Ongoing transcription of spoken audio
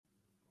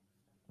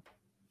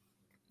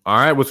All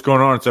right, what's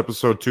going on? It's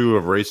episode 2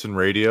 of Racing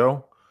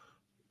Radio.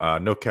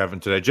 No Kevin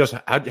today. Just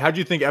how do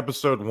you think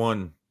episode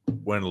 1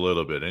 went a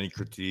little bit? Any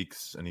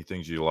critiques? Any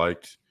things you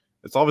liked?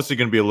 It's obviously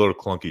going to be a little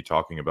clunky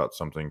talking about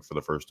something for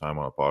the first time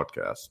on a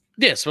podcast.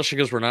 Yeah, especially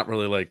because we're not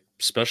really like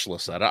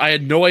specialists at it. I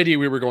had no idea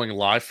we were going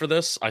live for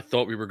this. I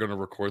thought we were going to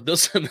record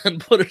this and then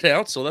put it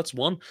out. So that's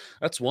one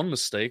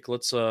mistake.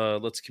 Let's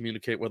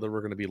communicate whether we're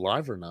going to be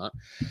live or not.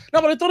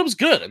 No, but I thought it was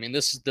good. I mean,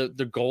 this is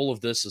the goal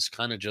of this is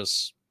kind of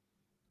just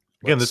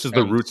Again, this is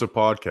the roots of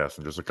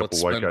podcasting. Just a couple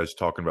white guys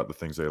talking about the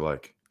things they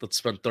like. Let's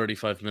spend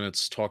 35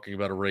 minutes talking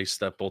about a race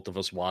that both of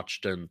us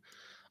watched, and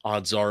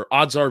odds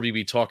are we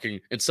be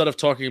talking instead of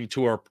talking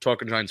to our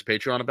Talking Giants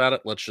Patreon about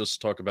it. Let's just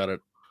talk about it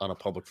on a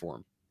public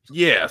forum.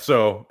 Yeah.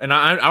 So, and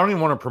I don't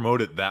even want to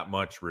promote it that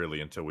much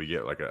really until we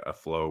get like a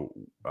flow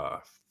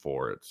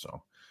for it.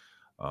 So,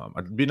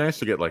 it'd be nice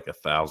to get like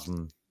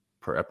 1,000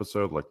 per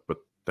episode. But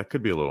that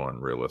could be a little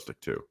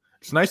unrealistic too.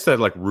 It's nice to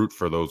like root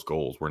for those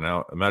goals. We're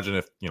now imagine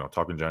if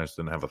Talking Giants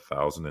didn't have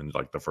 1,000 in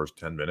like the first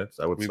 10 minutes.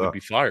 That would we suck. would be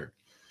fired.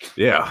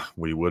 Yeah,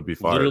 we would be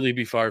fired. Literally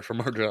be fired from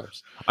our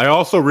jobs. I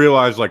also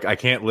realized like I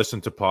can't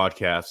listen to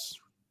podcasts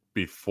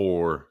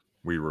before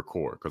we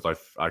record because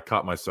I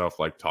caught myself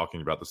like talking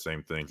about the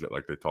same things that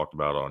like they talked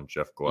about on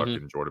Jeff Gluck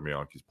and Jordan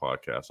Bianchi's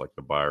podcast, like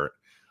the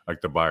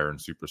Byron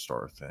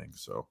Superstar thing.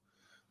 So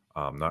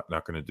not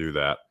going to do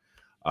that.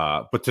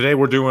 But today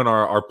we're doing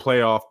our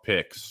playoff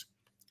picks.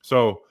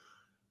 So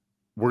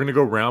we're going to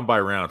go round by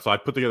round. So I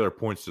put together a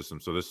point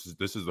system. So this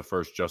is the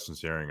first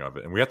Justin's hearing of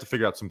it. And we have to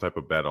figure out some type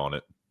of bet on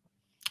it.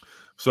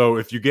 So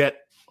if you get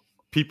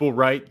people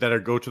right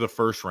that go to the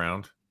first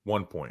round,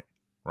 1 point,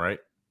 right?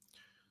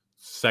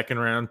 Second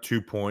round,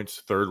 2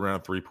 points. Third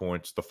round, 3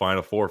 points. The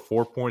final 4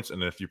 points.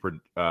 And if you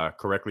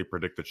correctly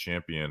predict the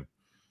champion,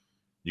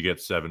 you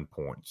get 7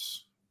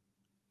 points.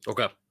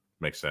 Okay.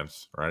 Makes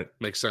sense, right?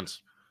 Makes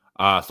sense.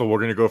 So we're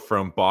going to go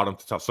from bottom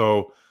to top.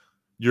 So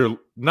you're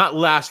not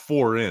last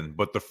 4 in,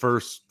 but the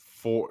first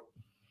 4,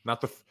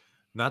 not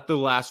the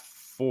last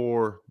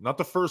 4, not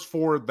the first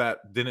 4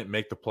 that didn't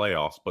make the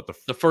playoffs, but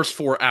the first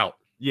 4 out.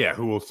 Yeah,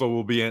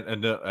 will be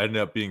end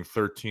up being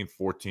 13th,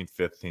 14th,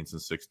 15th, and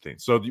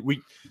 16th. So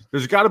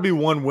there's got to be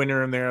one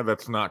winner in there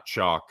that's not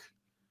chalk.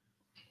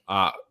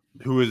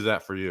 Who is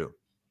that for you?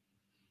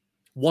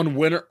 One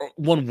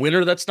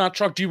winner that's not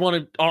chalk. Do you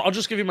want to? I'll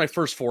just give you my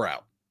first 4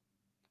 out.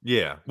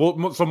 Yeah.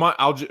 Well, so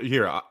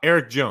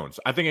Eric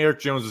Jones. I think Eric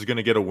Jones is going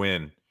to get a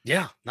win.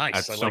 Yeah,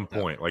 nice. At some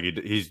point, like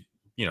he's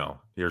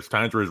there's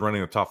times where he's running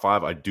the top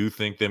 5. I do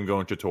think them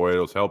going to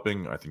Toyota is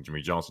helping. I think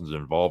Jimmy Johnson's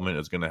involvement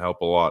is going to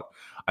help a lot.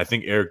 I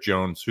think Eric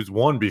Jones, who's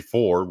won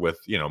before with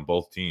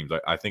both teams,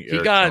 I think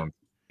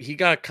he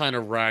got kind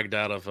of ragged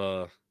out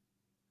of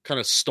kind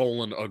of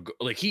stolen.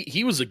 Like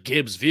he was a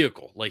Gibbs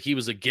vehicle. Like he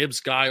was a Gibbs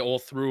guy all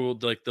through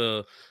like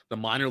the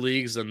minor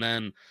leagues, and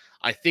then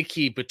I think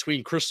he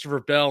between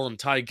Christopher Bell and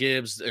Ty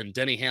Gibbs and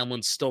Denny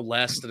Hamlin still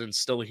lasted and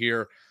still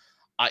here.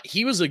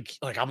 He was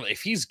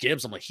if he's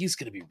Gibbs, I'm like, he's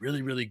going to be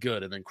really, really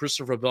good. And then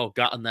Christopher Bell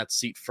got in that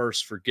seat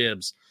first for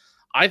Gibbs.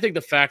 I think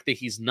the fact that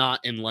he's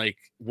not in like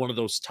one of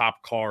those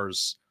top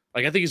cars,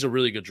 like I think he's a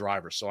really good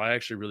driver. So I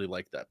actually really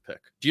like that pick.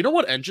 Do you know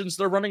what engines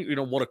they're running? You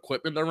know what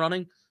equipment they're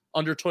running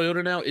under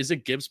Toyota now? Is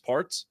it Gibbs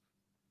parts?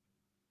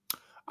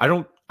 I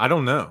don't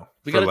know.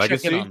 We got to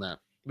check in on that.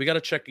 We got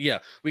to check. Yeah,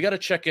 we got to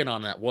check in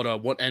on that.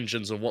 What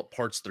engines and what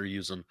parts they're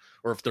using,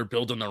 or if they're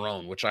building their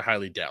own, which I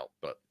highly doubt.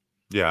 But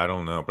yeah, I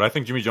don't know. But I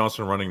think Jimmy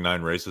Johnson running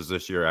 9 races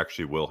this year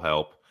actually will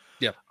help.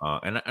 Yeah.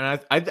 And I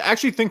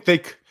actually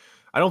think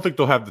I don't think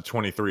they'll have the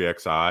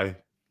 23XI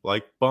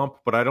like bump,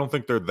 but I don't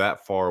think they're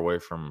that far away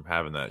from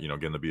having that,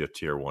 getting to be a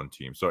tier 1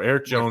 team. So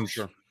Eric Jones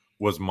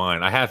was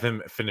mine. I have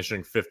him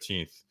finishing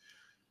 15th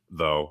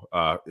though.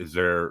 Is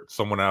there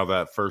someone out of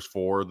that first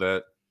 4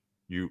 that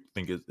you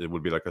think it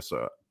would be like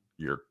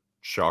your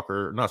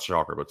shocker, not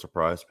shocker, but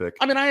surprise pick?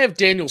 I mean, I have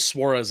Daniel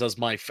Suarez as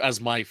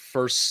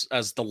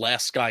the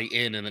last guy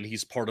in, and then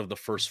he's part of the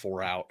first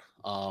 4 out.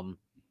 How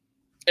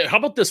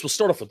about this? We'll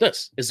start off with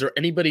this. Is there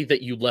anybody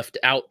that you left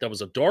out that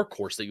was a dark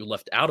horse that you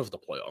left out of the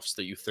playoffs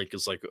that you think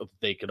is like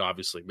they could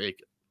obviously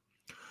make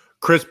it?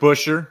 Chris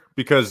Buescher,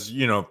 because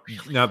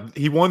now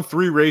he won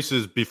 3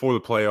 races before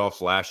the playoffs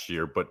last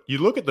year, but you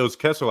look at those,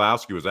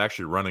 Keselowski was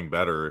actually running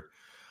better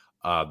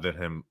than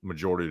him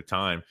majority of the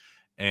time,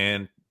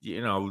 and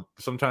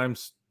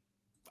sometimes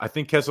I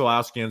think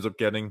Keselowski ends up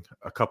getting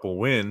a couple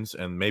wins,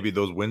 and maybe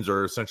those wins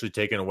are essentially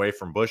taken away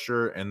from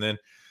Buescher. And then,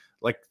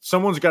 like,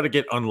 someone's got to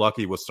get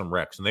unlucky with some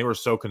wrecks, and they were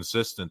so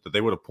consistent that they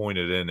would have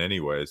pointed in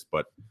anyways.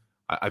 But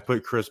I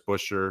put Chris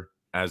Buescher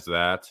as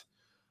that.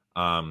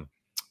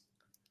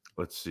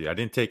 Let's see. I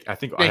didn't take. I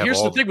think I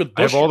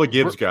have all the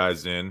Gibbs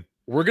guys in.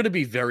 We're going to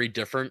be very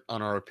different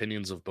on our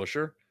opinions of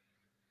Buescher.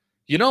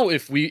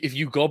 If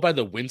you go by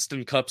the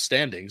Winston Cup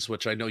standings,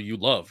 which I know you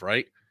love,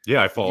 right?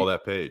 Yeah, I follow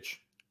that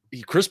page.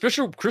 Chris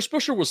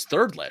Buescher was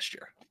 3rd last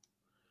year.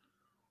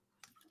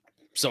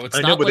 So it's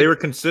I know, but they were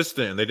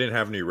consistent and they didn't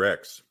have any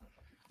wrecks.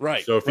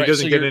 Right. So if he right.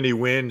 doesn't get any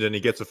wind and he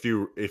gets a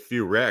few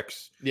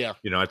wrecks, yeah.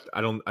 I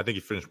think he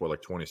finished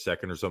like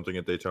 22nd or something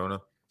at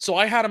Daytona. So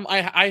I had him.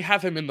 I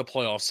have him in the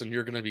playoffs, and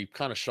you're going to be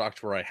kind of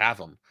shocked where I have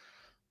him.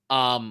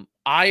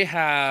 I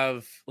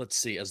have, let's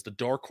see, as the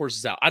dark horse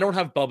is out. I don't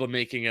have Bubba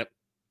making it.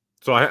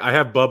 So I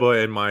have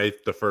Bubba in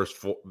the first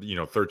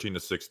 13 to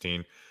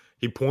 16.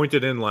 He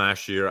pointed in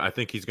last year. I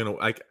think he's gonna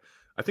I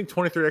think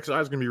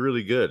 23XI is gonna be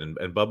really good, and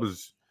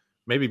Bubba's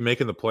maybe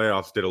making the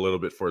playoffs did a little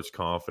bit for his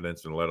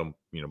confidence and let him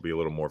be a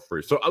little more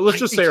free. So let's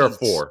just say our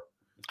 4.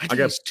 I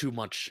think he's too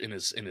much in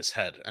his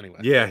head anyway.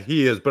 Yeah,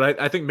 he is, but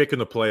I think making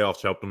the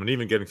playoffs helped him, and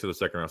even getting to the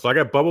second round. So I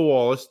got Bubba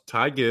Wallace,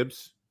 Ty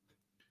Gibbs,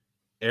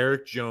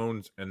 Eric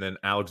Jones, and then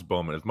Alex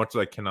Bowman. As much as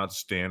I cannot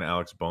stand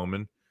Alex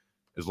Bowman,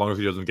 as long as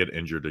he doesn't get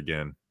injured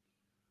again,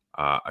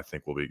 I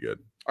think we'll be good.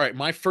 All right,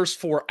 my first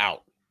 4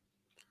 out.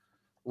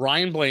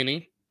 Ryan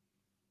Blaney,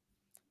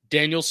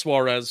 Daniel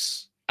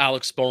Suarez,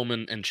 Alex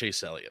Bowman, and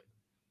Chase Elliott.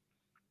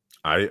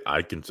 I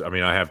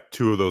have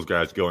 2 of those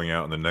guys going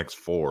out in the next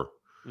 4.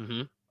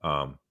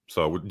 Mm-hmm.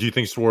 So do you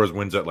think Suarez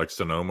wins at like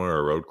Sonoma or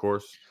a road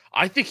course?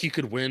 I think he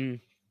could win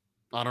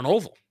on an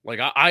oval. Like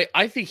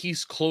I think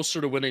he's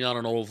closer to winning on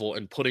an oval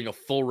and putting a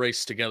full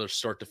race together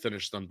start to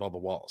finish than Bubba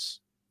Wallace.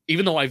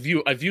 Even though I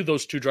view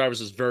those 2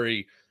 drivers as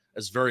very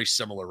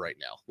similar right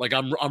now. Like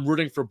I'm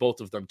rooting for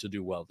both of them to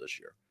do well this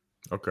year.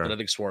 Okay. But I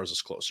think Suarez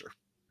is closer.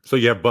 So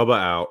you have Bubba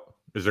out.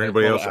 Is there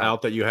anybody else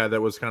out that you had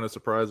that was kind of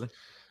surprising?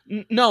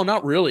 No,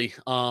 not really.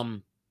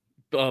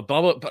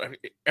 Bubba, but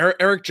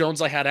Eric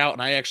Jones I had out,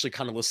 and I actually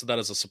kind of listed that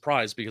as a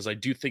surprise because I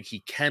do think he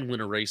can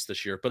win a race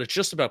this year. But it's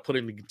just about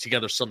putting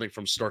together something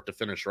from start to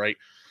finish, right?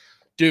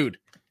 Dude,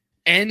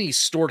 any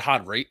Stort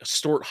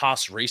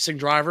Haas racing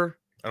driver.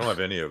 I don't have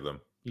any of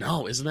them.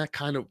 No, isn't that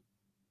kind of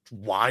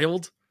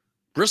wild?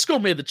 Briscoe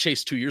made the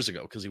chase 2 years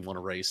ago because he won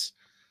a race.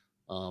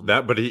 He won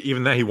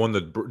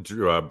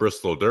the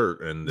Bristol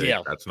Dirt, and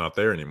that's not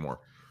there anymore.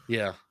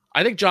 Yeah.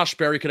 I think Josh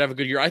Berry could have a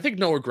good year. I think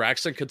Noah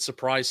Gragson could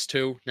surprise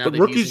too. But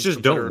rookies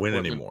just don't win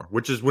anymore,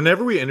 which is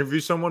whenever we interview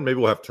someone, maybe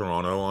we'll have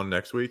Toronto on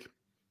next week.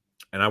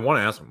 And I want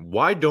to ask them,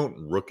 why don't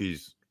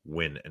rookies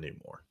win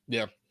anymore?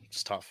 Yeah,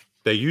 it's tough.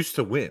 They used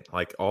to win.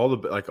 Like all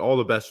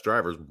the best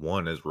drivers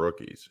won as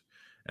rookies,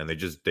 and they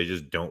just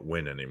don't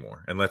win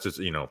anymore. Unless it's,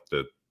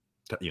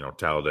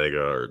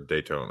 Talladega or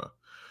Daytona.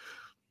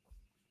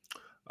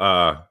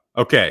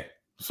 Okay.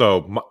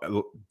 So,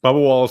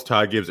 Bubba Wallace,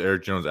 Ty Gibbs,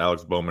 Eric Jones,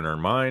 Alex Bowman are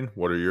mine.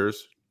 What are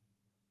yours?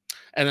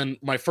 And then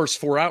my first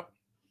 4 out: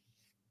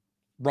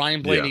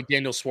 Ryan Blaney,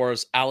 Daniel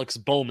Suarez, Alex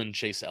Bowman,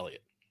 Chase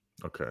Elliott.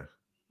 Okay.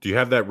 Do you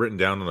have that written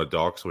down on the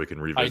doc so we can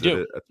revisit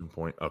it at some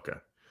point? Okay.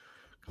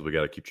 Because we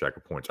got to keep track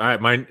of points. All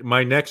right.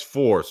 My next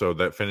 4, so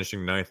that finishing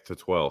 9th to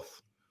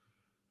 12th,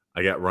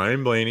 I got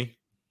Ryan Blaney.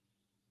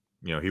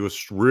 He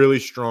was really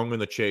strong in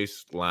the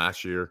chase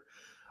last year.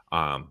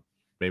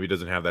 Maybe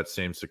doesn't have that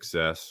same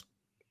success.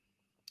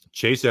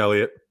 Chase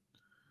Elliott.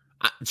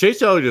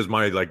 Chase Elliott is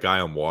my guy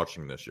I'm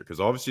watching this year because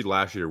obviously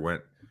last year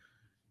went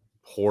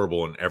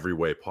horrible in every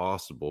way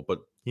possible, but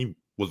he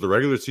was the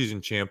regular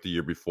season champ the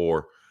year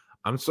before.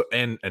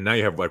 And now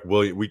you have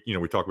William. We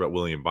talk about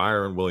William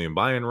Byron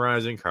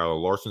rising.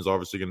 Kyle Larson's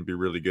obviously going to be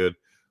really good.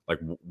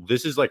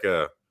 This is I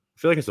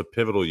feel like it's a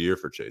pivotal year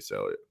for Chase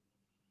Elliott.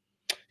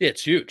 Yeah,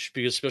 it's huge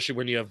because especially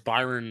when you have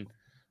Byron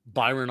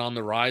on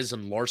the rise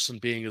and Larson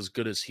being as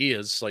good as he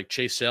is, like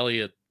Chase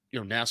Elliott,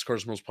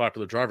 NASCAR's most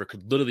popular driver,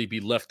 could literally be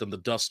left in the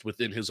dust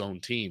within his own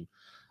team.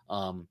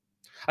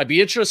 I'd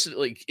be interested,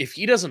 if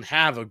he doesn't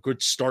have a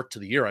good start to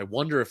the year, I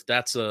wonder if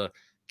that's a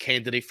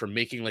candidate for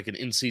making an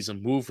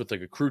in-season move with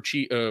a crew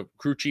chief.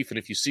 And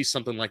if you see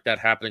something like that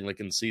happening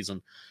in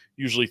season,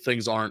 usually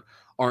things aren't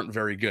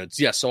very good.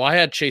 So, yeah, so I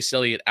had Chase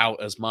Elliott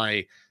out as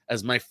my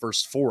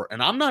first 4,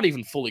 and I'm not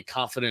even fully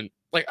confident.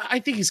 I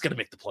think he's going to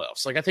make the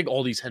playoffs. I think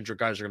all these Hendrick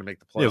guys are going to make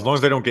the playoffs. Yeah, as long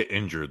as they don't get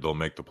injured, they'll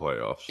make the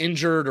playoffs.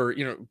 Injured or,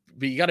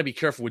 but you got to be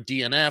careful with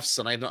DNFs.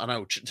 And I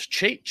know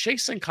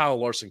Chase and Kyle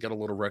Larson get a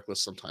little reckless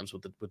sometimes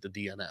with the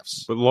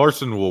DNFs. But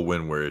Larson will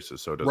win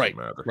races, so it doesn't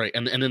matter. Right.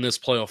 And in this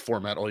playoff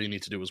format, all you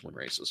need to do is win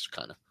races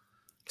kind of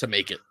to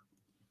make it.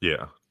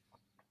 Yeah.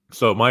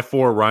 So my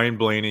 4, Ryan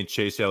Blaney,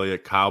 Chase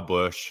Elliott, Kyle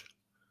Busch.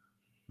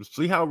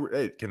 See how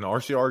can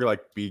RCR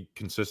be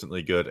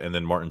consistently good, and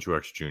then Martin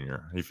Truex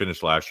Jr. He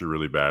finished last year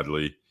really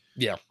badly.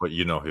 Yeah, but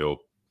he'll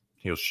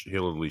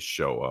at least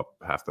show up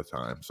half the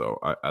time. So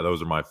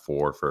those are my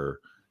 4 for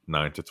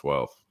 9 to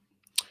 12.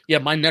 Yeah,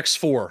 my next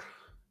 4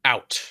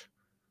 out.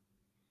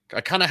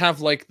 I kind of have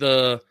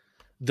the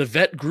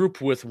vet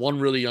group with one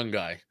really young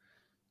guy,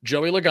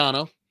 Joey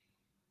Logano,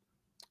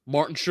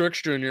 Martin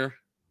Truex Jr.,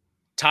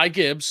 Ty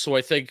Gibbs. So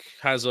I think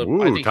has a.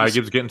 Ty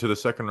Gibbs getting to the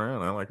second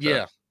round. I like that.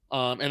 Yeah.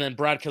 And then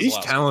Brad Keselowski. He's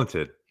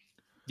talented.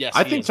 Yes,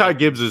 I think Ty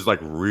Gibbs is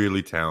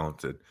really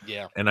talented.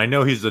 Yeah. And I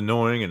know he's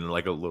annoying and a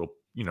little,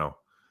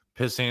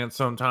 pissant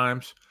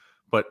sometimes,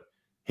 but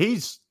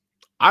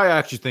I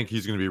actually think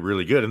he's going to be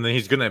really good. And then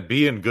he's going to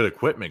be in good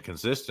equipment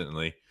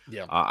consistently.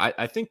 Yeah.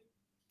 I think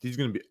he's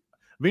going to be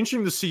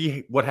interesting to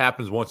see what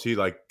happens once he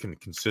can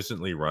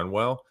consistently run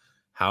well,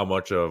 how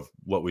much of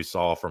what we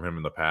saw from him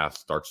in the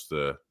past starts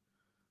to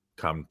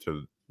come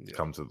to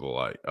the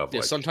light of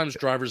sometimes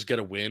drivers get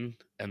a win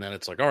and then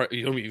it's like, all right,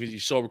 you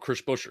saw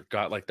Chris Buescher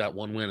got like that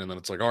one win and then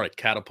it's like, all right,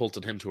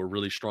 catapulted him to a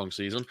really strong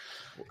season.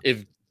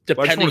 If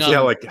depending I just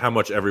want to see how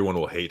much everyone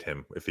will hate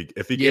him if he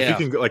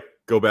can like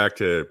go back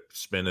to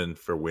spinning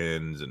for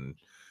wins and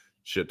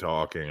shit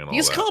talking and all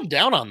he's that. calmed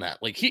down on that.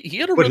 Like he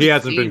had but he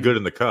hasn't been good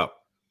in the Cup.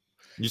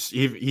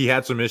 He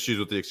had some issues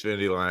with the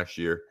Xfinity last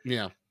year.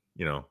 Yeah,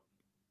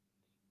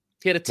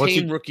 he had a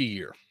tame rookie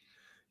year.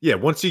 Yeah,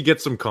 once he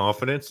gets some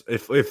confidence,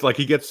 if like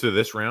he gets to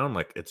this round,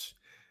 like it's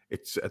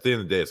at the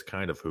end of the day, it's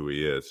kind of who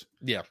he is.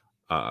 Yeah.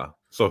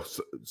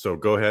 So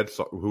go ahead.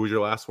 So who was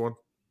your last one?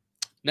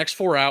 Next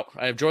 4 out,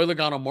 I have Joey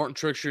Logano, Martin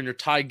Truex Jr.,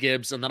 Ty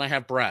Gibbs, and then I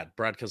have Brad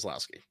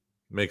Keselowski.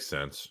 Makes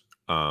sense.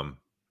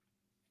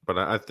 But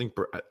I think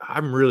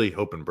I'm really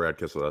hoping Brad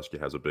Keselowski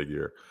has a big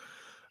year.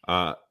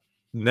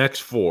 Next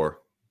 4,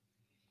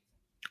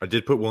 I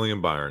did put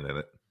William Byron in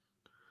it.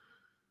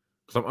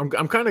 So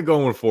I'm kind of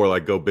going for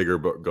like go big or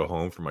go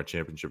home for my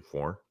championship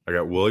 4. I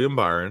got William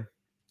Byron,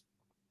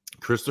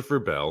 Christopher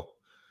Bell.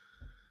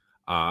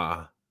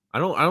 I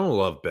don't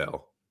love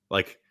Bell.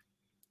 Like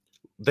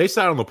they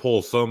sat on the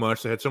pole so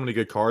much, they had so many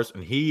good cars,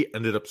 and he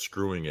ended up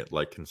screwing it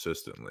like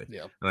consistently.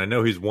 Yeah. And I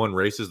know he's won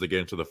races to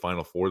get into the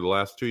Final Four the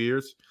last 2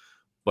 years,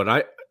 but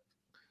I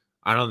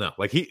don't know.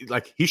 Like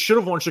he should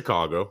have won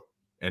Chicago.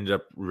 Ended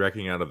up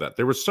wrecking out of that.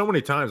 There were so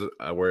many times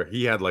where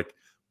he had like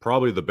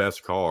probably the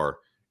best car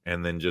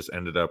and then just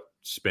ended up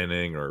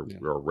spinning or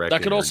wrecking.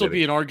 That could also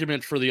be an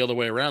argument for the other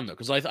way around, though,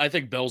 because I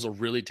think Bell's a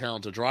really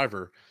talented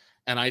driver,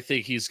 and I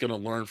think he's going to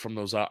learn from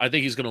those. I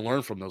think he's going to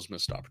learn from those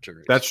missed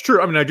opportunities. That's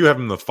true. I mean, I do have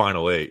him in the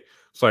final 8.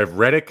 So I have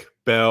Reddick,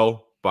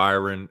 Bell,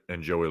 Byron,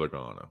 and Joey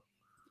Logano.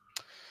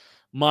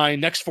 My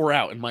next 4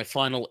 out in my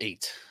final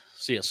 8.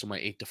 So my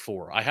 8 to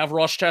 4. I have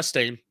Ross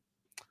Chastain.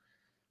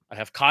 I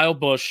have Kyle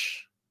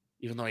Busch,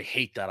 even though I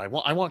hate that. I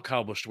want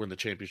Kyle Busch to win the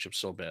championship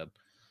so bad.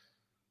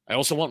 I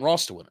also want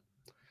Ross to win it.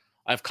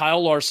 I have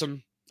Kyle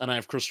Larson, and I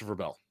have Christopher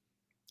Bell.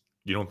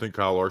 You don't think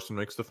Kyle Larson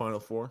makes the Final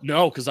Four?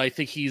 No, because I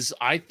think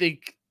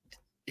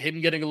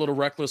him getting a little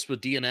reckless with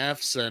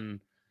DNFs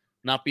and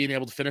not being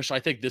able to finish. I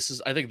think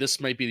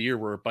this might be the year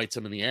where it bites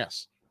him in the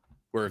ass.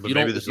 Where if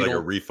maybe this is like a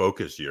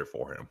refocus year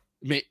for him.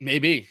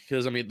 Maybe,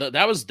 because I mean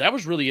that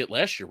was really it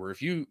last year. Where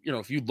if you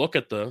look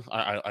at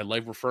I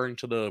like referring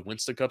to the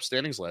Winston Cup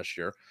standings last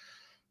year.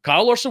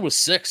 Kyle Larson was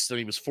 6th, and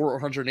he was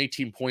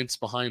 418 points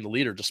behind the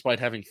leader, despite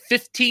having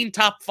 15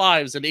 top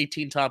 5s and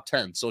 18 top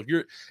 10s. So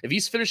if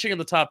he's finishing in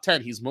the top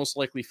 10, he's most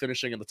likely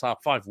finishing in the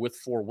top 5 with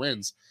 4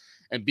 wins,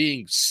 and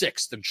being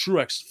 6th. And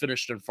Truex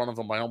finished in front of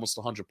him by almost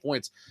 100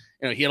 points.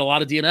 He had a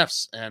lot of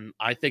DNFs, and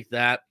I think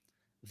that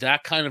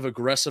kind of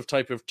aggressive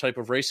type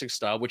of racing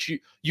style, which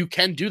you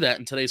can do that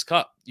in today's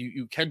Cup.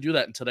 You can do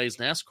that in today's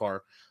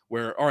NASCAR,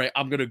 where all right,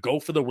 I'm going to go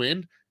for the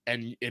win,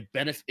 and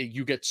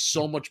you get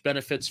so much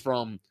benefits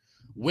from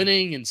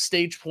winning and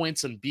stage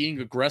points and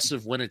being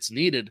aggressive when it's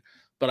needed.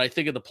 But I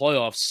think in the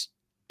playoffs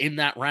in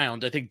that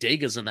round, I think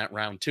Dega's in that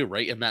round too,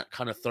 right? In that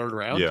kind of third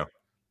round. Yeah.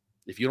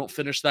 If you don't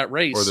finish that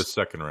race, or the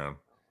second round,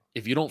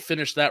 if you don't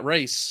finish that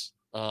race,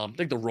 I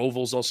think the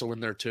Roval's also in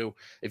there too.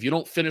 If you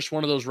don't finish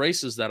one of those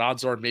races, that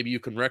odds are maybe you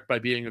can wreck by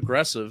being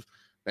aggressive,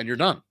 then you're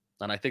done.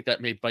 And I think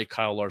that may bite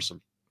Kyle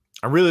Larson.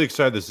 I'm really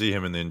excited to see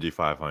him in the Indy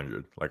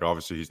 500. Like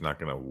obviously he's not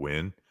going to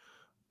win,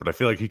 but I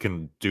feel like he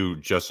can do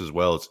just as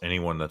well as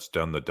anyone that's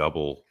done the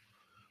double.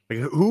 Like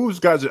who's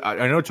guys?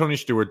 I know Tony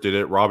Stewart did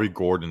it. Robbie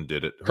Gordon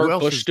did it. Kurt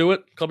Busch do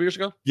it a couple years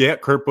ago? Yeah,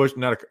 Kurt Busch.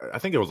 I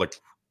think it was like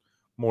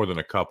more than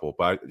a couple,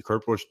 but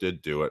Kurt Busch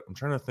did do it. I'm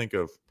trying to think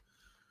of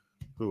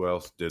who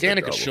else did.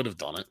 Danica should have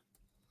done it.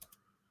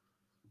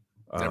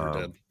 Never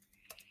did.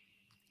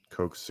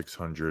 Coke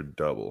 600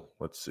 double.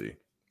 Let's see.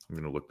 I'm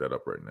going to look that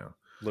up right now.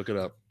 Look it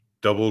up.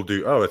 Double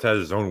duty. Oh, it has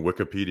its own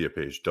Wikipedia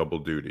page. Double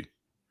duty.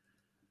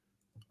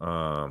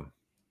 Come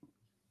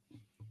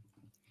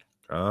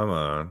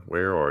on.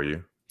 Where are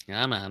you?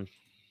 Come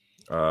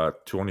on.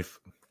 20.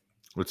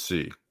 Let's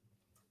see.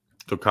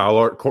 So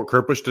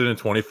Kurt Busch did it in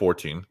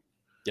 2014.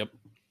 Yep.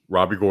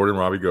 Robbie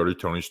Gordon,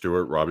 Tony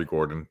Stewart, Robbie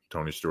Gordon,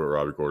 Tony Stewart,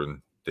 Robbie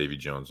Gordon, Davy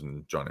Jones,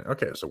 and Johnny.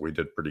 Okay, so we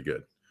did pretty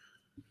good.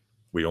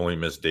 We only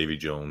missed Davy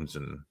Jones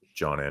and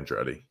John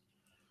Andretti.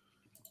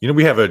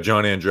 We have a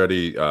John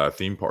Andretti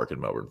theme park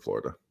in Melbourne,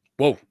 Florida.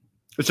 Whoa.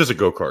 It's just a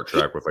go-kart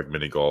track with like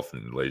mini golf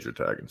and laser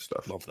tag and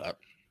stuff. Love that.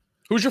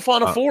 Who's your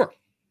final 4?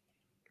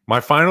 My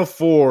final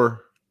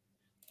 4,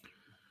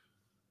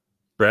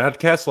 Brad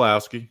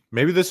Keselowski.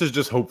 Maybe this is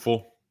just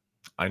hopeful.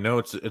 I know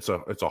it's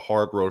a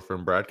hard road for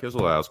him. Brad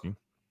Keselowski,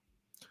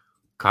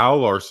 Kyle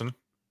Larson,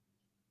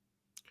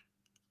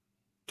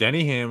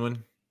 Denny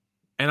Hamlin,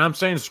 and I'm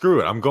saying screw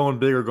it. I'm going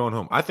big or going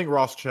home. I think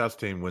Ross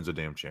Chastain wins a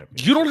damn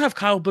championship. You don't have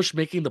Kyle Busch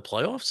making the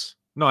playoffs?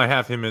 No, I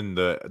have him in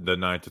the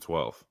 9 to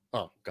 12.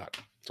 Oh, God.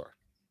 Sorry.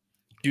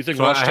 Do you think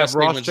Ross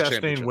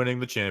Chastain winning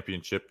the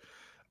championship?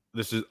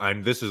 This is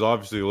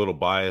obviously a little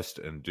biased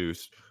and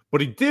deuced,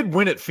 but he did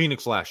win at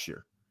Phoenix last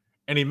year.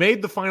 and he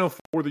made the Final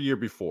Four the year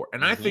before.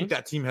 And I think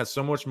that team has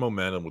so much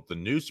momentum with the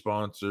new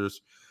sponsors.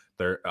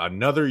 They're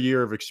another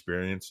year of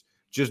experience.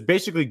 Just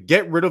basically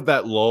get rid of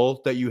that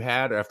lull that you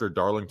had after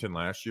Darlington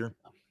last year,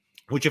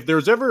 which if there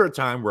was ever a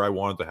time where I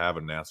wanted to have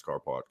a NASCAR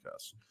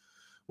podcast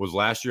was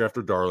last year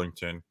after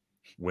Darlington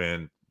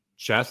when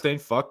Chastain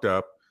fucked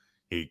up.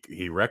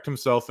 He wrecked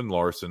himself in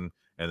Larson,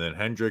 and then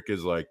Hendrick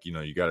is like,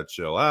 you got to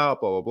chill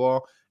out, blah, blah, blah.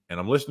 And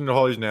I'm listening to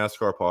all these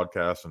NASCAR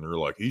podcasts, and they're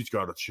like, he's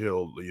got to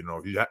chill.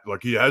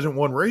 He hasn't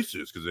won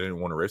races because they didn't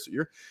want to race a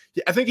year.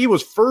 I think he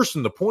was first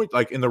in the point,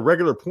 like in the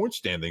regular point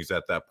standings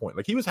at that point.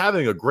 Like he was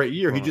having a great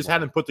year. He just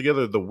hadn't put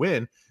together the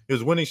win. He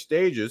was winning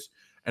stages,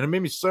 and it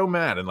made me so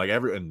mad. And like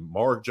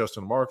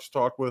Justin Marks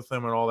talked with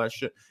him and all that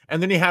shit. And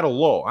then he had a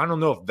lull. I don't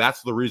know if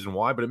that's the reason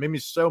why, but it made me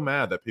so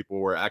mad that people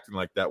were acting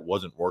like that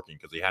wasn't working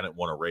because he hadn't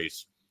won a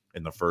race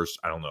in the first,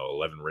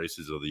 11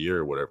 races of the year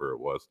or whatever it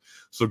was.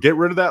 So get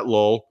rid of that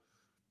lull.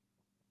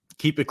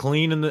 Keep it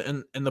clean in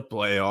the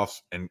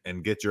playoffs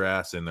and get your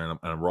ass in there.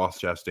 And Ross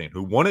Chastain,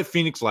 who won at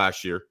Phoenix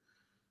last year,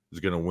 is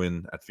going to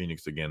win at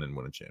Phoenix again and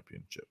win a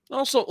championship.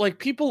 Also, like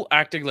people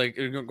acting like,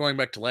 going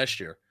back to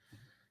last year,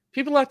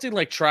 people acting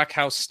like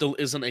Trackhouse still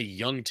isn't a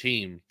young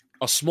team,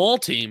 a small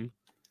team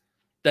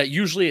that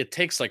usually it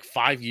takes like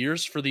 5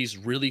 years for these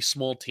really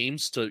small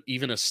teams to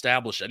even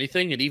establish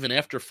anything. And even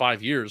after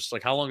 5 years,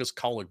 like how long has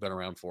Kaulig been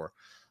around for?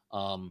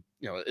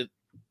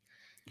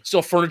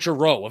 So Furniture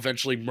Row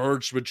eventually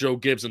merged with Joe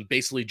Gibbs and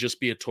basically just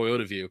be a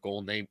Toyota vehicle,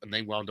 and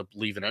they wound up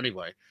leaving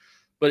anyway.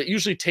 But it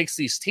usually takes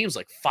these teams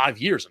like 5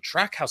 years. And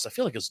Trackhouse, I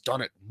feel like, has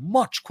done it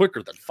much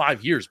quicker than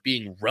 5 years,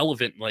 being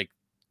relevant, like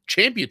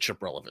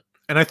championship relevant.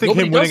 And I think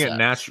him winning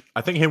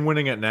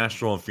at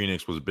Nashville and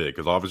Phoenix was big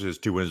because obviously his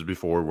 2 wins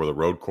before were the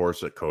road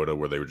course at Coda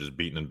where they were just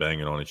beating and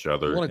banging on each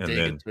other,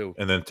 and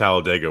then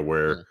Talladega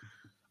where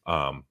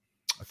I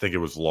think it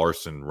was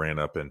Larson ran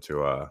up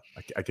into I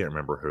can't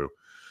remember who.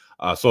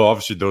 So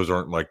obviously those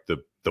aren't like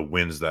the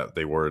wins that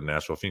they were in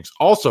Nashville, Phoenix.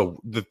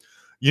 Also,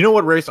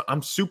 what race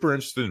I'm super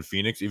interested in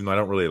Phoenix, even though I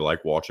don't really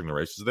like watching the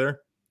races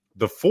there.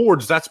 The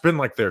Fords, that's been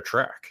like their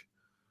track,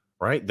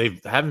 right? They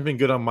haven't been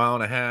good on mile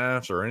and a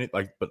half or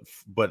anything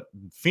but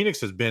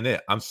Phoenix has been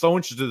it. I'm so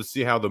interested to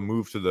see how the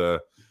move to the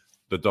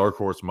Dark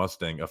Horse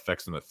Mustang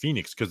affects them at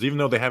Phoenix because even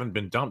though they haven't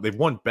been dumped, they've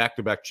won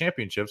back-to-back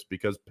championships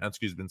because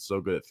Penske's been so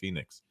good at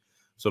Phoenix.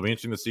 So it'll be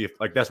interesting to see if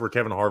that's where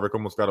Kevin Harvick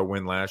almost got a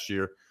win last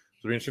year.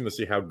 So it'll be interesting to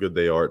see how good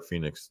they are at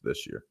Phoenix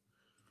this year.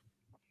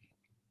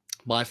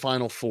 My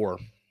Final Four.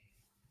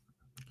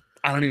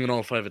 I don't even know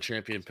if I have a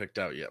champion picked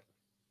out yet.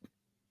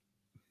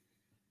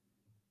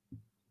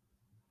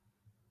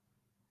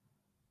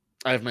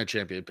 I have my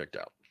champion picked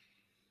out.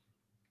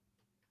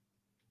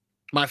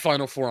 My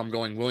Final Four, I'm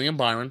going William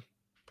Byron,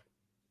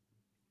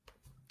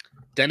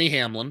 Denny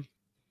Hamlin,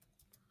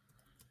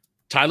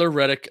 Tyler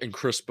Reddick, and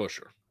Chris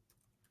Buescher.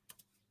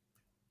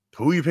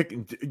 Who are you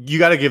picking? You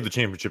got to give the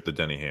championship to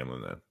Denny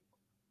Hamlin then.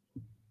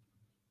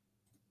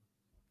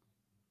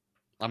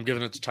 I'm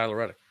giving it to Tyler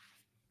Reddick.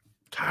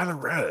 Tyler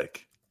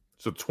Reddick.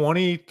 So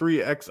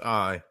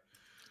 23XI.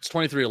 It's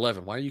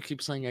 2311. Why do you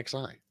keep saying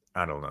XI?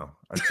 I don't know.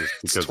 It's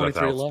just because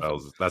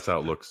that's how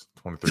it looks.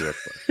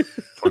 23XI.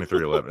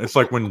 2311. It's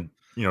like when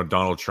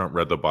Donald Trump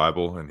read the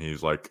Bible and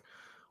he's like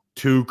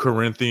 2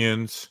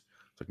 Corinthians.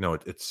 It's like no,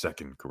 it's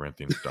 2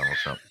 Corinthians. Donald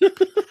Trump.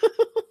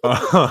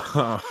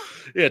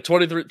 Yeah,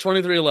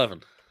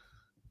 2311.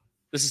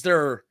 This is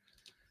their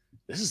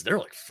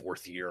like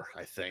 4th year,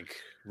 I think.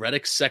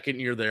 Reddick's 2nd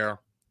year there.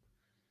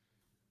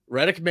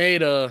 Reddick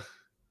made a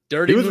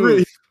dirty move. He was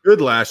really good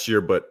last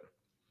year, but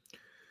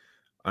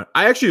I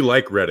actually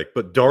like Reddick.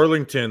 But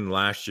Darlington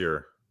last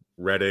year,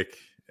 Reddick,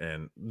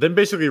 and then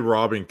basically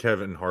robbing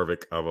Kevin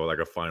Harvick of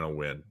a final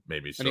win,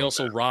 maybe. And he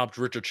also robbed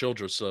Richard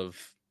Childress of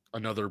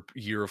another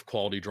year of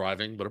quality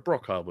driving, but it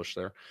broke Hobbush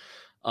there.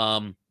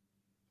 I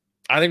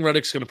think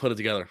Reddick's going to put it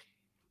together.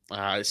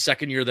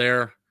 2nd year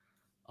there.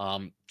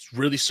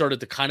 Really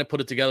started to kind of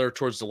put it together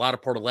towards the latter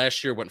part of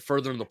last year, went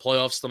further in the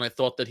playoffs than I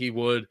thought that he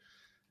would.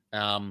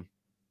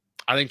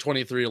 I think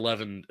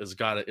 2311 has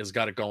got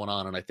it going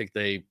on, and I think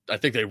they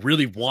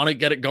really want to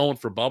get it going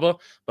for Bubba,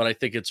 but I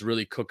think it's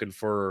really cooking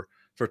for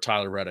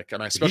Tyler Reddick,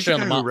 and especially on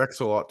the mountain. He wrecks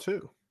a lot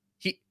too.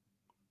 He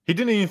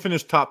didn't even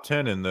finish top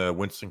 10 in the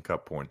Winston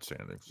Cup point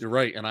standings. You're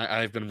right, and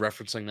I've been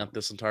referencing that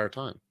this entire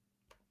time.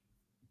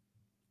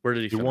 Where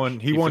did he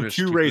finish? He won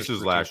 2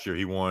 races last year.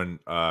 He won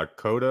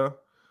Coda.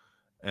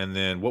 And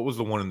then what was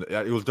the one?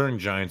 It was during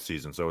Giant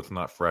season, so it's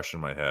not fresh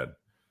in my head.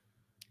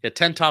 He had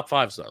 10 top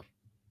 5s, though.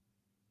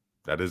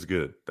 That is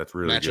good. That's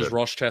really matches good.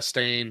 Ross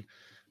Chastain,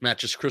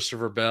 matches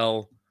Christopher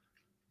Bell,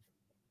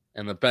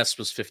 and the best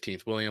was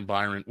 15th. William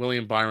Byron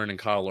and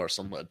Kyle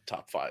Larson led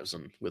top 5s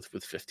and with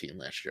 15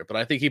 last year. But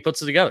I think he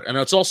puts it together. And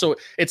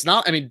it's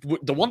not. I mean,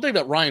 the one thing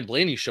that Ryan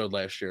Blaney showed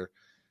last year,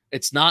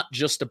 it's not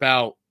just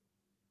about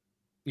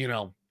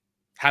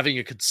having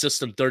a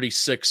consistent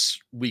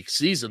 36-week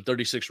season,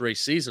 36-race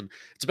season.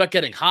 It's about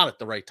getting hot at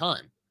the right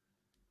time.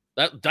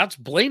 That's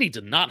Blaney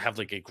did not have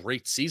like a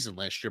great season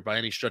last year by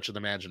any stretch of the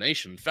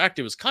imagination. In fact,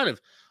 it was kind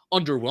of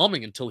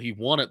underwhelming until he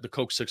won at the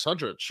Coke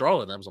 600 at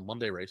Charlotte. That was a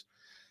Monday race.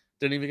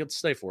 Didn't even get to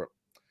stay for it.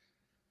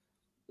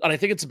 And I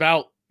think it's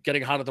about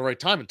getting hot at the right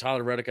time, and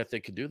Tyler Reddick, I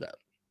think, can do that.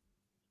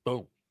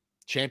 Boom.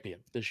 Champion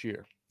this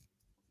year.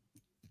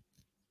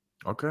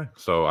 Okay.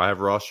 So I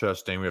have Ross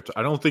Chastain.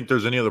 I don't think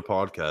there's any other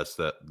podcast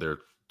that their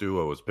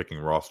duo is picking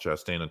Ross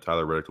Chastain and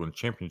Tyler Reddick to win the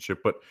championship.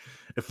 But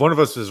if one of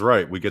us is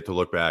right, we get to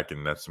look back,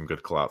 and that's some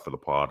good clout for the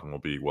pod, and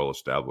we'll be well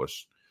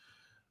established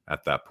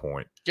at that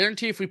point.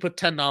 Guarantee if we put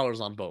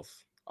 $10 on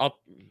both. I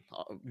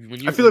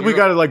feel like we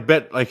got to like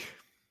bet like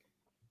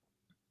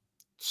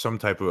some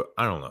type of,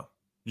 I don't know.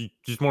 You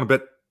just want to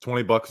bet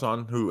 $20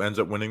 on who ends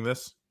up winning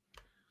this?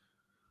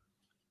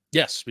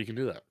 Yes, we can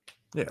do that.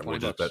 Yeah, we'll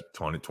just bet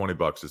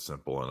 $20 is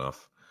simple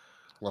enough.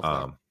 Love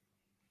that.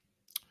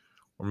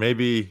 Or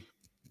maybe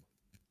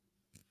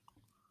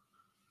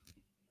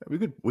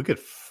we could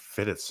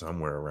fit it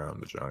somewhere around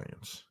the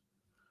Giants.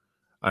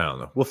 I don't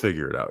know. We'll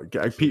figure it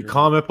out. Pete,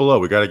 comment below.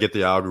 We got to get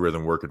the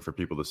algorithm working for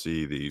people to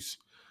see these.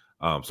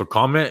 So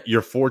comment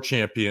your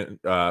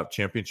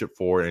championship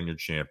 4 and your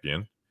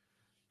champion,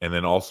 and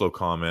then also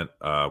comment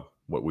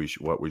what we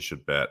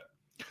should bet.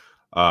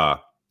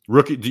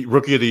 Rookie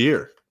of the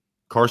year: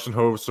 Carson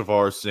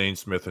Hocevar, Zane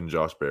Smith, and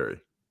Josh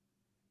Berry.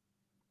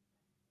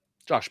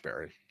 Josh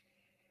Berry,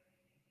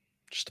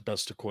 just the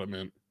best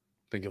equipment. I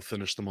think he'll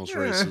finish the most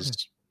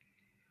races.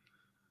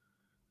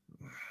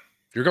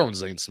 You're going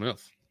Zane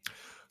Smith.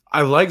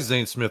 I like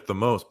Zane Smith the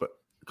most, but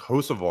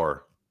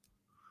Hocevar,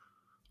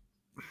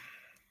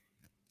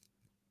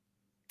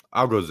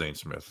 I'll go Zane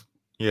Smith.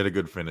 He had a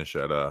good finish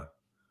at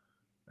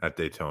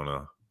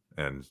Daytona,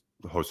 and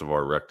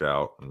Hocevar wrecked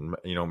out. And,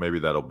 maybe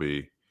that'll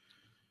be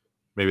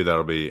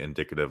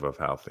indicative of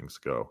how things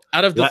go.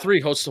 Out of the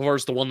three, Hocevar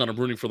is the one that I'm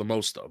rooting for the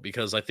most, though,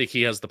 because I think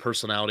he has the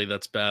personality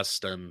that's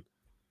best. And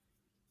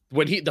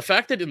the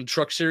fact that in the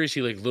Truck Series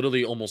he like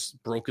literally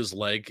almost broke his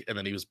leg, and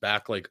then he was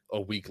back like a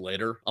week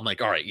later, I'm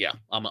like, all right, yeah,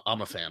 I'm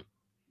a fan.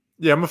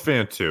 Yeah, I'm a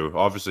fan too.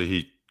 Obviously,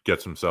 he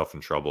gets himself in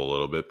trouble a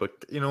little bit, but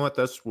you know what?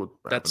 That's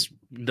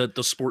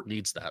the sport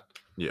needs that.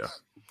 Yeah.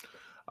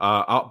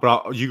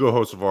 You go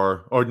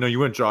Hocevar. Oh no, you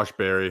went Josh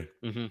Berry.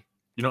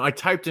 Mm-hmm. I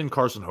typed in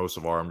Carson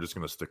Hocevar. I'm just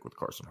going to stick with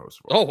Carson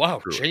Hocevar. Oh wow,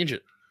 change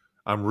it.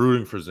 I'm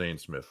rooting for Zane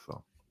Smith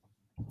though.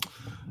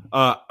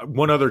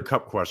 One other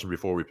Cup question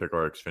before we pick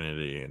our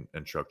Xfinity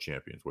and Truck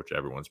champions, which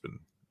everyone's been.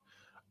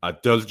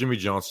 Does Jimmy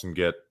Johnson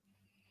get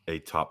a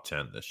top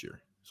 10 this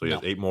year? So he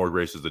has 8 more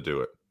races to do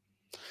it.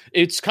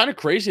 It's kind of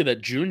crazy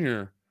that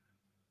Junior.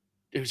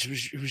 It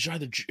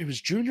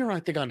was Junior,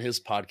 I think, on his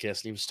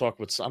podcast, and he was talking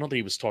with. I don't think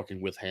he was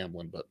talking with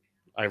Hamlin, but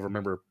I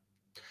remember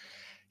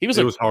he was.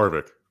 It was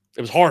Harvick.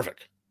 It was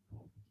Harvick.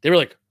 They were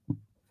like,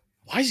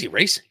 "Why is he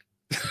racing?"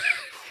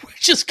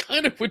 which is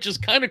kind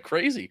of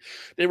crazy.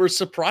 They were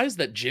surprised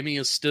that Jimmy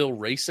is still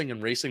racing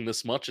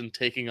this much and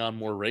taking on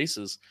more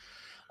races.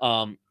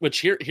 Which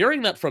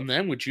hearing that from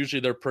them, which usually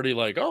they're pretty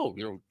like, oh,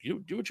 you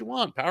do what you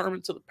want, power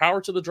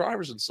to the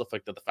drivers and stuff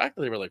like that. The fact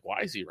that they were like,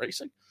 why is he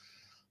racing?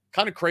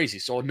 Kind of crazy.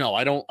 So no,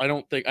 I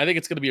think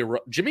it's going to be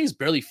Jimmy's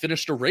barely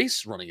finished a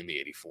race running in the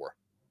 84.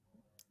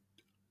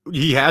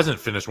 He hasn't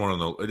finished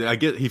one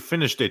he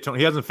finished Daytona.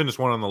 He hasn't finished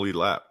one on the lead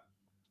lap.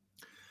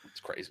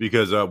 It's crazy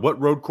because what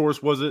road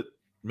course was it?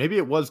 Maybe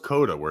it was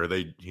Coda where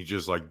he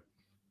just like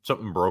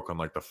something broke on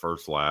like the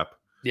first lap.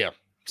 Yeah,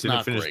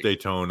 didn't finish great.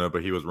 Daytona,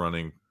 but he was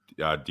running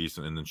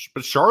decent, and then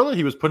but Charlotte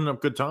he was putting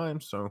up good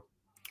times. So,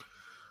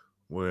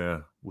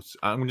 well,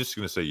 I'm just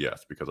gonna say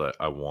yes because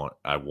I want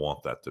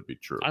that to be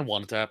true. I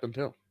want it to happen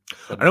too.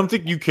 I don't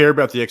think you care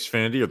about the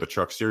Xfinity or the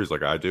Truck Series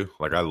like I do.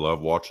 Like I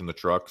love watching the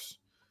trucks.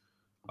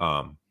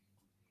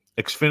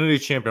 Xfinity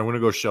champion, I'm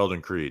gonna go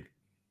Sheldon Creed.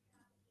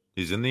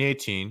 He's in the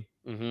 18.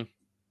 Mm-hmm.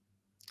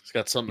 He's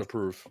got something to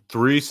prove.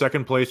 3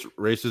 second place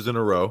races in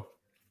a row.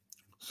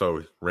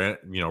 So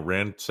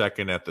ran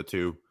second at the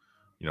 2,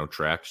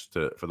 tracks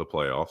for the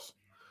playoffs.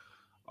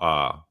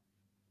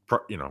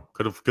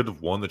 Could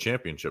have won the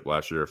championship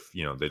last year if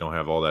they don't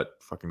have all that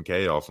fucking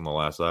chaos on the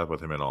last lap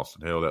with him and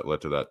Austin Hill that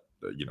led to that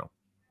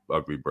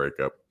ugly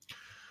breakup.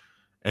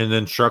 And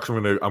then trucks,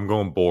 I'm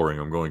going boring.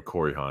 I'm going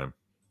Corey Heim.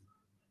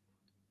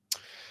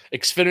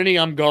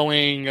 Xfinity, I'm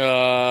going.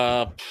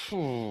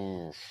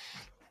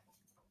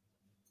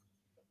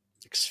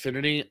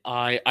 Xfinity,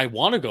 I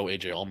want to go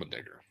AJ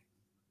Allmendinger,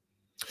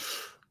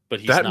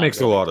 but that makes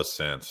a lot of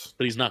sense.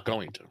 But he's not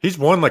going to. He's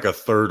won like a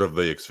third of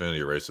the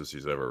Xfinity races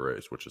he's ever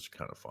raced, which is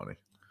kind of funny.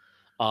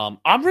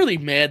 I'm really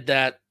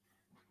mad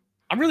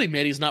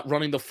he's not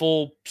running the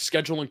full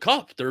schedule in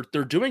Cup. They're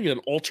doing an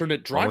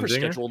alternate driver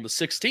schedule in the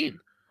 16.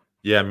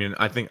 Yeah, I mean,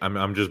 I think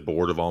I'm just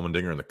bored of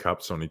Allmendinger in the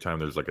Cup. So anytime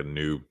there's like a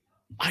new,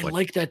 I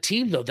like that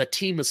team though. That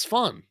team is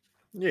fun.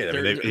 Yeah,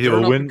 I mean,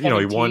 he'll win.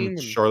 He won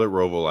Charlotte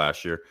Roval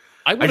last year.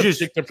 I would have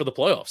picked him for the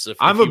playoffs.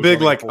 I'm a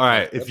big all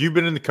right. If you've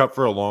been in the Cup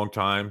for a long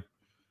time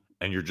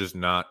and you're just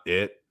not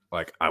it,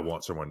 like I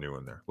want someone new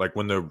in there. Like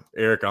when the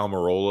Eric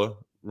Almirola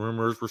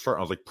rumors were starting,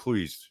 I was like,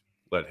 please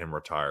let him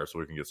retire so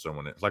we can get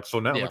someone in. Like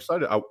so now I'm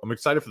excited. I'm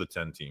excited for the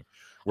 10 team.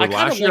 Where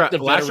last year I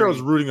was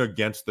rooting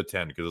against the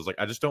 10 because it's like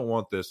I just don't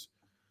want this,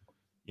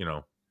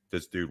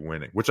 this dude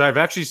winning, which I've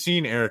actually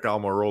seen Eric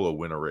Almirola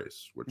win a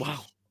race. Which wow,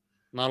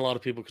 not a lot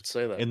of people could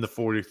say that. In the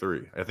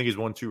 43. I think he's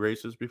won 2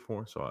 races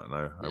before, so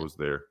I was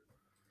there.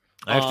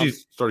 I actually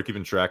started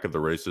keeping track of the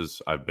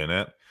races I've been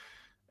at,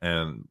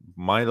 and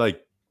my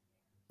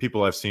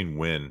people I've seen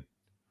win,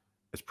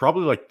 it's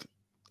probably like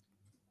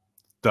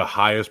the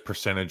highest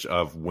percentage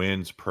of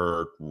wins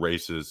per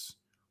races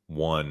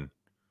won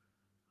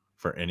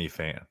for any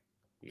fan.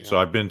 Yeah. So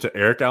I've been to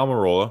Eric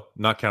Almirola,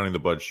 not counting the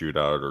Bud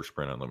Shootout or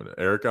Sprint Unlimited.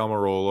 Eric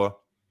Almirola,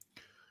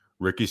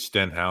 Ricky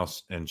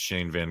Stenhouse, and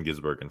Shane Van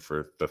Gisbergen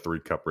for the 3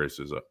 cup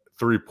races,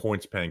 3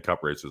 points paying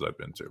cup races I've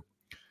been to.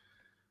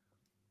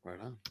 Right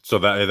on. So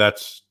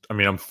that's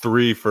I'm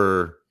 3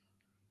 for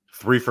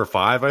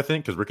 5, I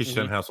think, because Ricky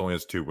Stenhouse only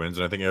has 2 wins,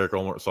 and I think Eric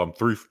Almirola. So I'm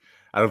 3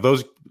 out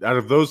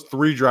of those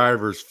 3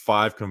 drivers,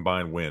 5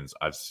 combined wins.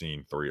 I've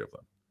seen 3 of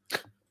them.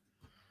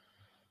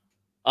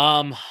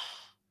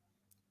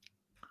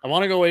 I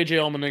want to go AJ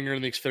Allmendinger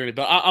in the Xfinity,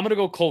 but I'm going to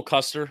go Cole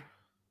Custer.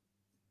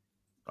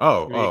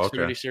 Oh,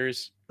 Xfinity okay.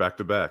 Series Back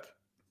to back.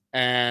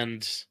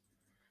 And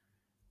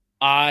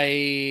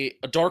a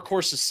dark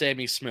horse is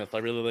Sammy Smith. I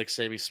really like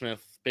Sammy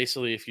Smith.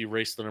 Basically, if you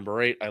race the number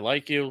 8, I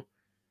like you.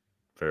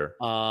 Fair.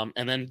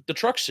 And then the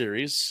Truck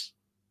Series,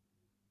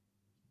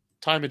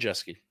 Ty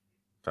Majeski.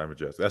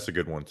 That's a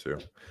good one too.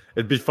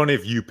 It'd be funny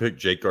if you picked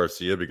Jake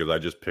Garcia, because I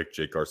just picked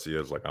Jake Garcia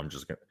as I'm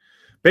just gonna.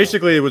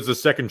 Basically, it was the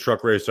second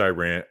truck race I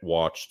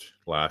watched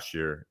last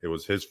year. It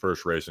was his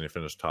first race, and he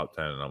finished top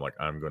 10. And I'm like,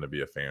 I'm going to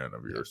be a fan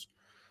of yours.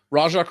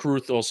 Rajah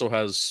Caruth also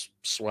has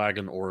swag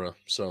and aura,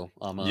 so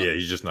yeah,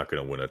 he's just not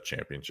going to win a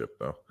championship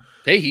though.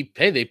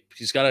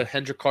 He's got a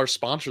Hendrick car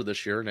sponsor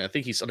this year, and I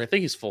think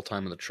he's full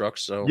time in the truck.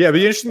 So yeah, it'd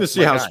be interesting to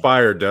see how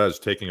Spire does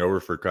taking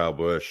over for Kyle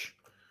Busch.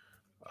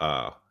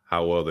 How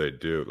well they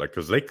do,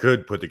 because they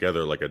could put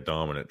together a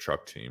dominant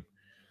truck team,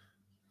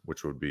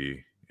 which would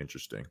be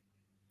interesting.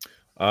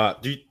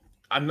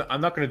 I'm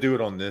not going to do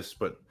it on this,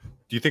 but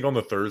do you think on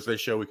the Thursday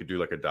show we could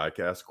do a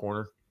diecast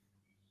corner?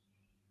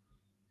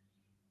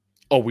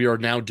 Oh, we are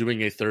now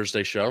doing a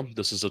Thursday show.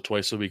 This is a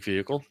twice-a-week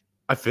vehicle.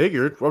 I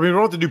figured. Well, we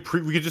don't have to do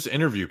we could just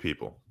interview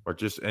people or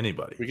just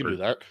anybody. We can do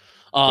that.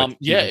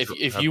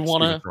 If you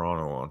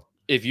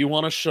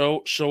want to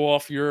show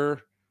off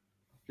your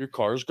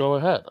cars, go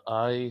ahead.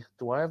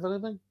 Do I have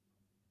anything?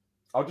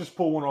 I'll just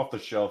pull one off the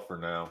shelf for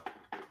now.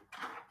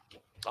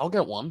 I'll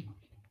get one.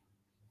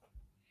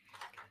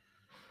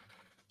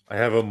 I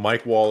have a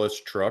Mike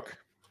Wallace truck.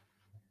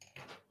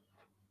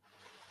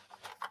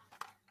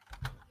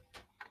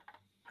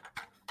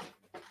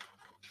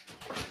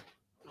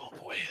 Oh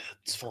boy,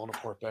 it's falling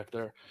apart back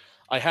there.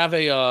 I have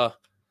the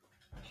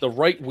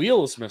right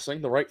wheel is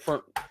missing. The right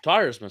front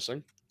tire is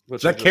missing.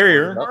 Is that Kerry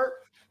Earnhardt?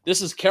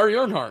 This is Kerry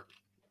Earnhardt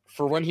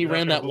for when he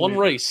ran that one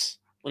race.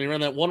 When he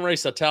ran that one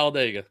race at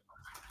Talladega.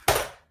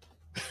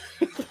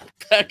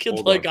 Back in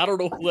I don't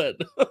know when.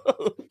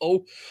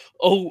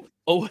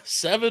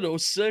 07,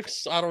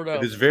 06, I don't know.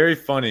 It is very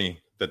funny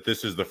that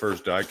this is the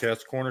first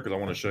diecast corner, because I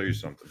want to show you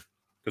something.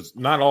 Because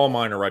not all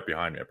mine are right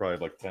behind me. I probably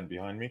have 10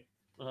 behind me.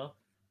 Uh-huh.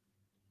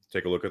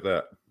 Take a look at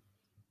that.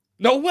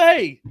 No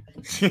way!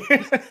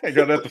 I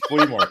got it at the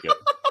flea market.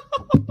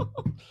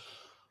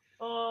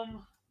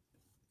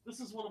 This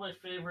is one of my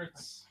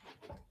favorites.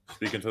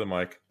 Speaking to the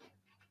mic.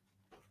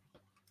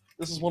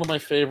 This is one of my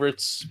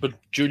favorites, but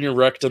Junior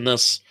wrecked in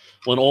this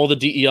when all the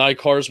DEI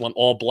cars went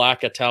all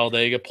black at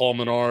Talladega. Paul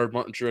Menard,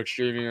 Martin Truex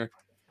Jr.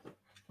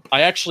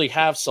 I actually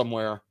have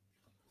somewhere.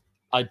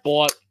 I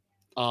bought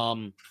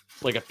a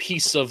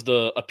piece of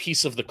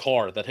the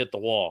car that hit the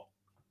wall,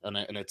 and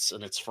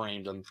it's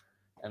framed and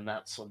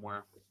that's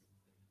somewhere.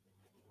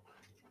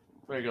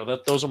 There you go.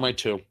 Those are my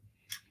 2.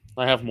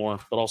 I have more,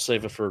 but I'll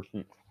save it for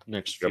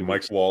next few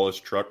Mike Wallace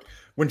truck.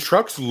 When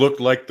trucks looked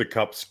like the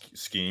Cup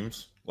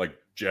schemes, like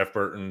Jeff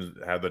Burton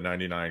had the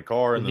 99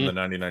 car and then the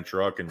 99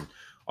 truck, and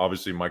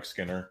obviously Mike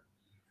Skinner,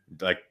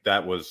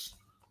 that was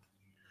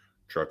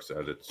trucks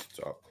at its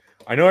top.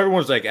 I know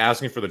everyone's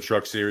asking for the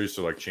truck series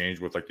to change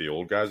with the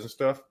old guys and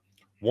stuff.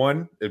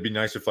 One, it'd be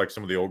nice if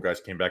some of the old guys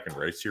came back and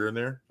raced here and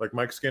there, like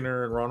Mike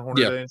Skinner and Ron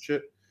Hornaday and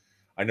shit.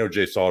 I know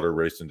Jay Sauter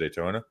raced in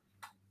Daytona,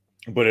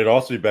 but it'd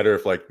also be better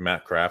if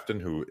Matt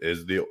Crafton, who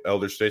is the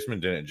elder statesman,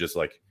 didn't just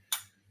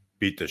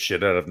beat the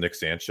shit out of Nick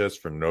Sanchez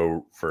for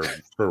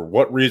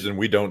what reason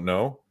we don't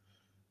know.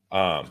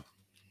 I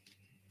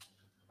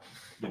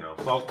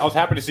was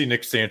happy to see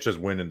Nick Sanchez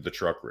win in the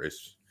truck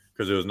race,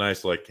 because it was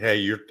nice.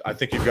 Hey, I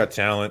think you've got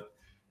talent,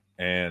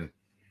 and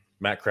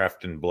Matt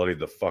Crafton bloodied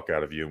the fuck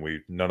out of you,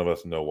 and none of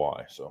us know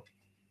why. So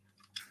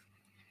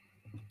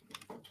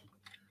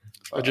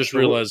I just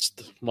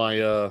realized my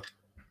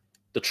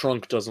the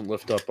trunk doesn't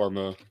lift up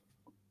on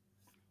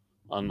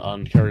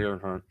Kerry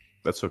Earnhardt.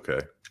 That's okay.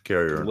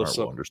 Kerry Earnhardt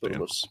will understand.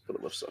 But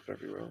it lifts up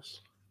everywhere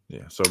else.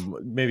 Yeah, so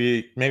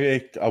maybe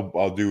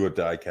I'll do a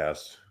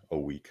diecast a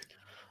week.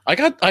 I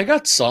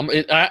got some.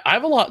 I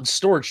have a lot in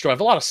storage too. I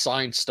have a lot of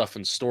signed stuff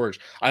in storage.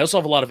 I also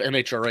have a lot of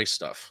NHRA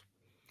stuff,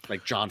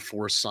 like John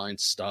Force signed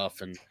stuff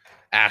and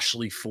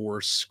Ashley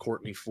Force,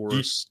 Courtney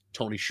Force,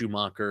 Tony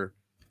Schumacher.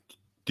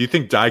 Do you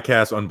think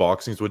diecast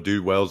unboxings would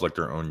do well as like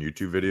their own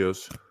YouTube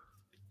videos?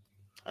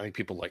 I think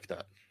people like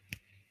that.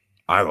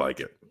 I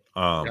like it.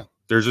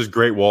 There's this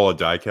great wall of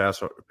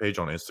diecast page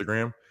on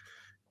Instagram,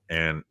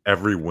 and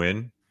every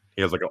win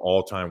he has like an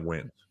all-time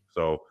win.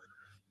 So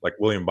like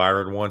William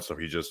Byron won, so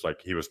he just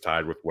like he was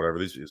tied with whatever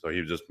these, so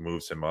he just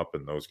moves him up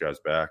and those guys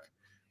back.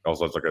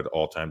 Also, it's like an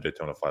all-time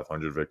Daytona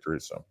 500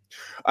 victory. So,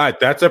 all right,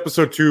 that's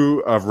episode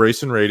 2 of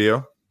Racing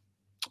Radio.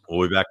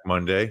 We'll be back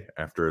Monday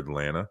after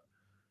Atlanta.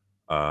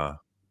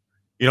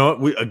 You know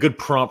what? A good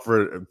prompt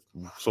for,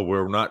 so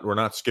we're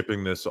not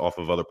skipping this off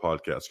of other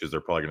podcasts because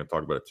they're probably going to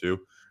talk about it too.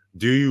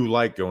 Do you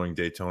like going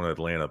Daytona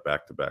Atlanta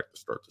back to back to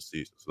start the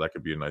season? So that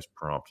could be a nice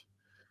prompt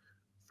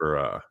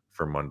for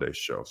Monday's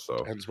show. So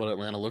depends what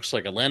Atlanta looks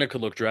like. Atlanta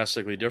could look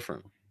drastically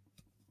different.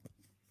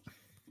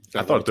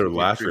 I thought their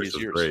last race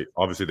was great.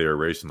 Obviously, they were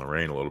racing the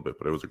rain a little bit,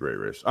 but it was a great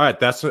race. All right,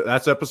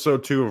 that's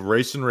episode 2 of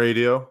Racing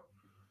Radio,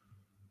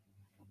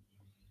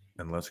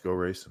 and let's go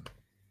racing.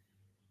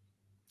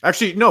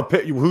 Actually, no.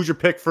 Who's your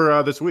pick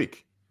for this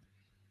week?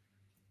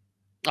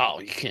 Oh,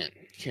 you can't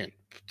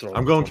throw.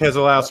 I'm going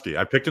Keselowski.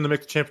 I picked him to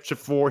make the championship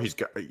 4. He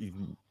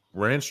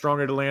ran strong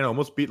at Atlanta,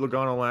 almost beat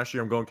Logano last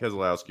year. I'm going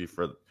Keselowski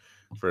for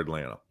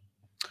Atlanta.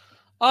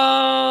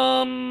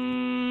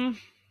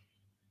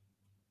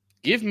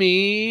 Give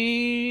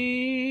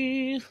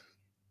me. It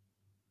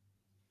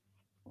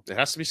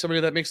has to be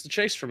somebody that makes the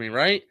chase for me,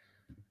 right?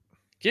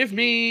 Give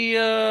me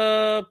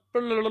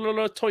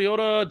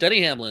Toyota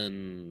Denny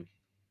Hamlin.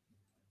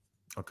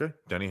 Okay,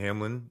 Denny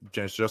Hamlin.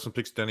 Justin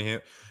picks Denny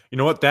Hamlin. You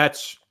know what?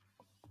 That's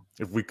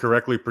if we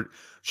correctly.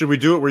 Should we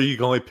do it where you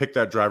can only pick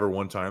that driver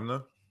one time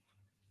though?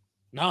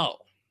 No.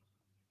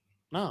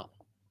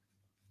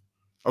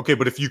 Okay,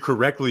 but if you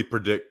correctly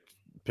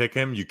pick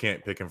him, you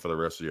can't pick him for the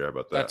rest of the year. How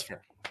about that? That's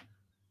fair.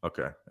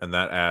 Okay, and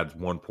that adds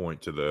 1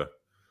 point to the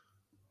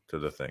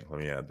thing. Let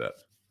me add that.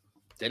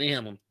 Denny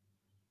Hamlin.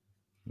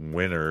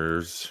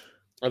 Winners.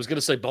 I was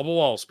gonna say Bubba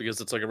Wallace because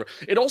it's like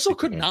it also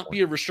could not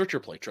be a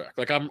restrictor plate track.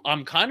 Like I'm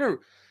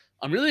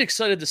really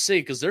excited to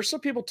see because there's some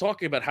people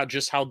talking about how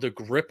the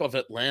grip of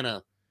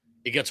Atlanta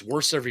it gets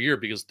worse every year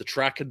because the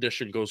track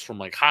condition goes from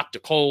like hot to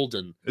cold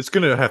and it's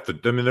gonna have to.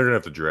 I mean, they're gonna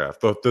have to draft.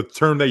 The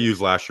term they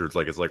used last year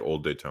it's like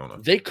old Daytona.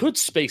 They could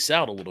space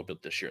out a little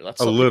bit this year.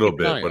 That's a little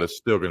bit, but it's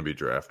still gonna be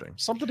drafting.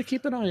 Something to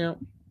keep an eye out.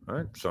 All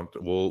right,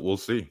 something we'll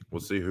see.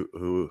 We'll see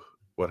who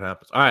what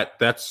happens. All right,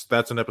 that's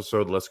an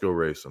episode. Let's go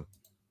racing.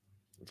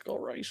 Let's go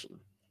racing.